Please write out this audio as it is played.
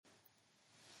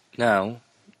Now,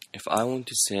 if I want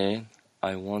to say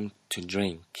I want to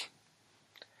drink,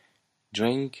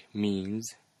 drink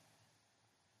means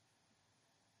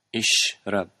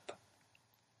اشرب.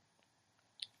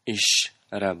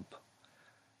 اشرب.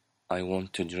 I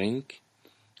want to drink.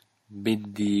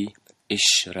 بدي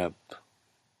اشرب.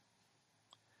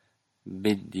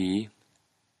 بدي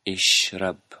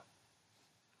اشرب.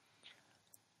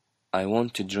 I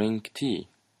want to drink tea.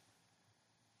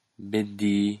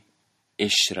 بدي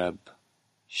اشرب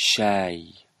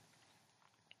شاي.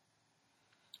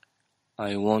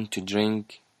 I want to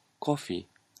drink coffee.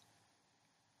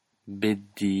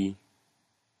 بدي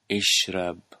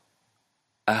اشرب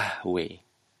قهوة.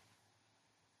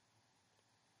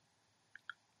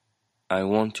 I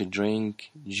want to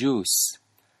drink juice.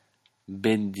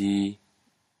 بدي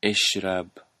اشرب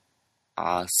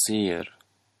عصير.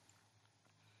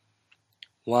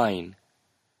 wine.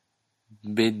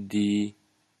 بدي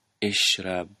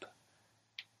اشرب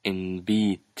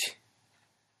انبيت.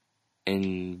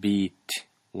 انبيت.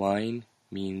 wine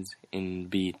means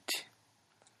انبيت.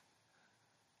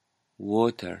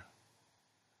 water.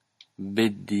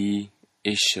 بدي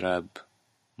اشرب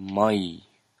مي.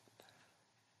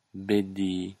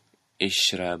 بدي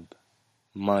اشرب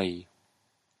مي.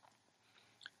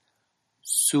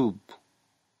 soup.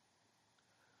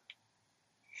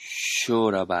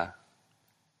 شوربة.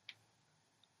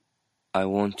 I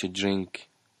want to drink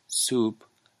soup.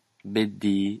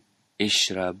 بدي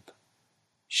اشرب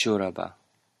شوربة.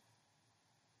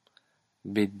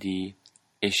 بدي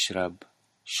اشرب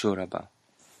شوربة.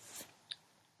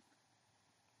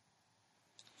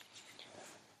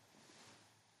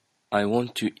 I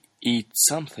want to eat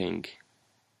something.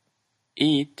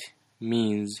 Eat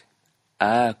means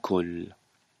آكل.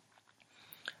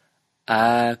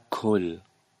 آكل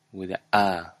with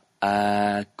a.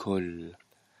 آكل.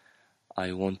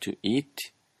 I want to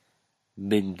eat.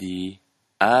 بدي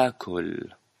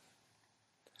آكل.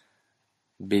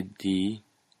 بدي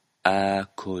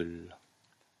آكل.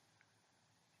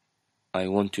 I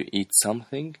want to eat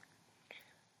something.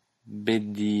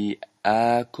 بدي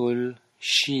آكل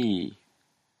شي.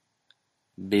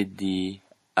 بدي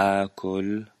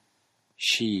آكل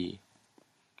شي.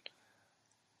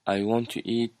 I want to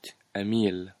eat a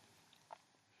meal.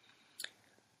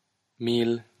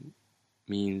 Meal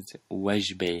means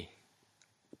وجبة.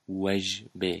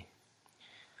 وجبة.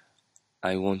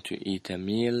 I want to eat a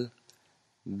meal.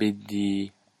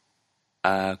 بدي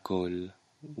آكل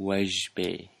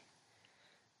وجبة.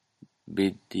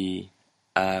 بدي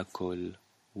آكل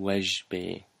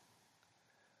وجبة.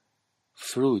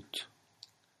 fruit.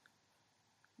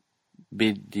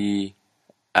 بدي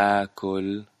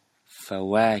آكل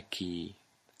فواكه.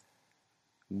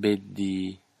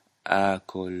 بدي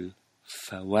آكل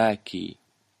فواكه.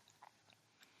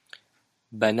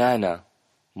 banana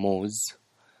موز.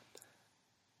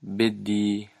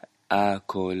 بدي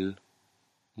آكل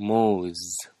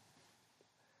موز.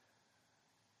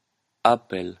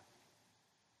 apple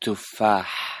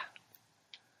تفاح.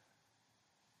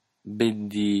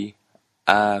 بدي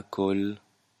آكل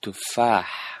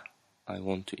تفاح. I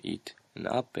want to eat an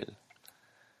apple.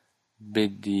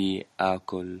 بدي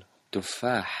آكل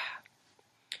تفاح.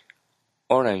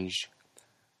 orange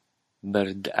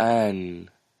بردقان.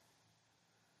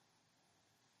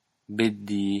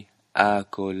 بدي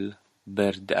آكل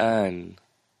بردقان.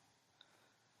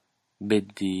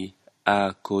 بدي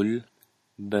آكل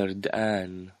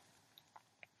بردقان.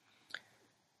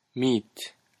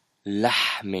 meat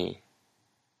لحمة.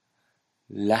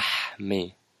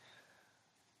 لحمة.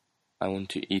 I want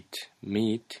to eat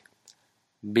meat.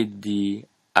 بدي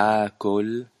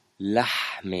آكل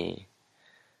لحمة.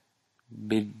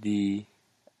 بدي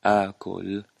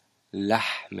آكل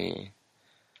لحمة.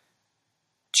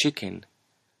 chicken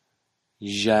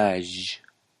دجاج.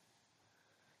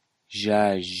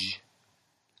 دجاج.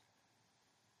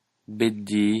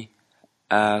 بدي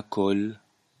آكل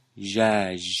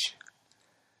دجاج.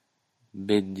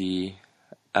 بدي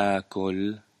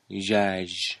آكل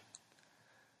دجاج.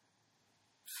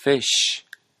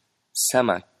 fish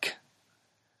سمك.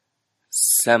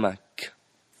 سمك.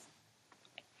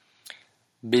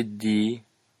 بدي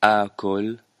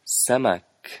آكل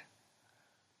سمك.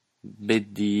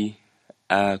 بدي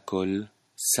آكل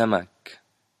سمك.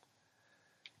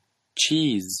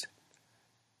 cheese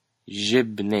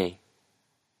جبنة.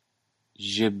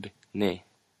 جبنة.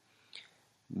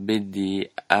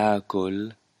 بدي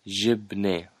آكل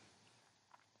جبنة.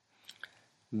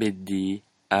 بدي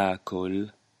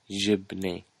آكل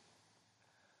جبنة.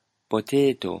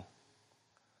 potato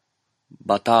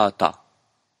بطاطا.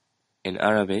 In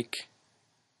Arabic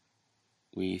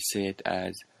we say it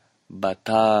as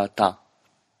بطاطا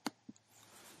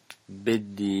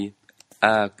بدي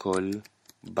آكل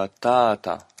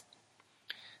بطاطا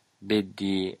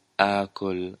بدي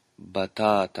آكل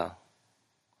بطاطا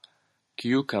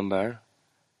cucumber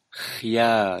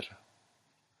خيار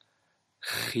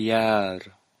خيار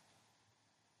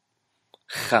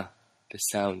خ the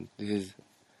sound this is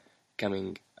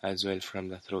coming as well from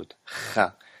the throat خ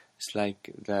it's like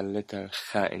the letter خ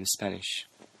in Spanish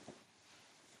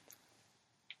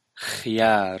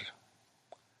خيار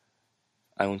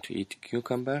I want to eat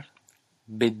cucumber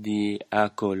بدي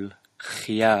آكل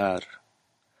خيار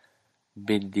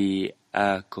بدي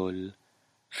آكل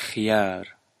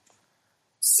خيار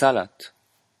سلطة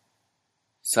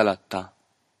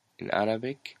in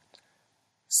Arabic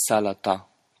سلطة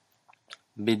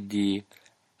بدي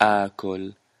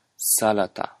آكل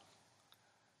سلطة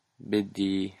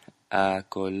بدي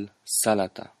آكل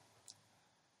سلطة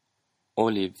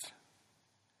olive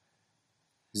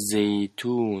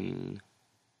زيتون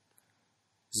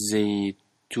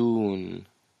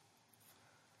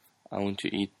I want to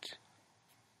eat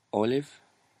olive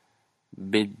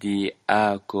بدي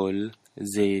آكل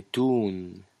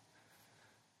زيتون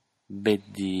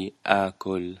بدي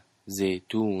آكل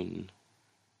زيتون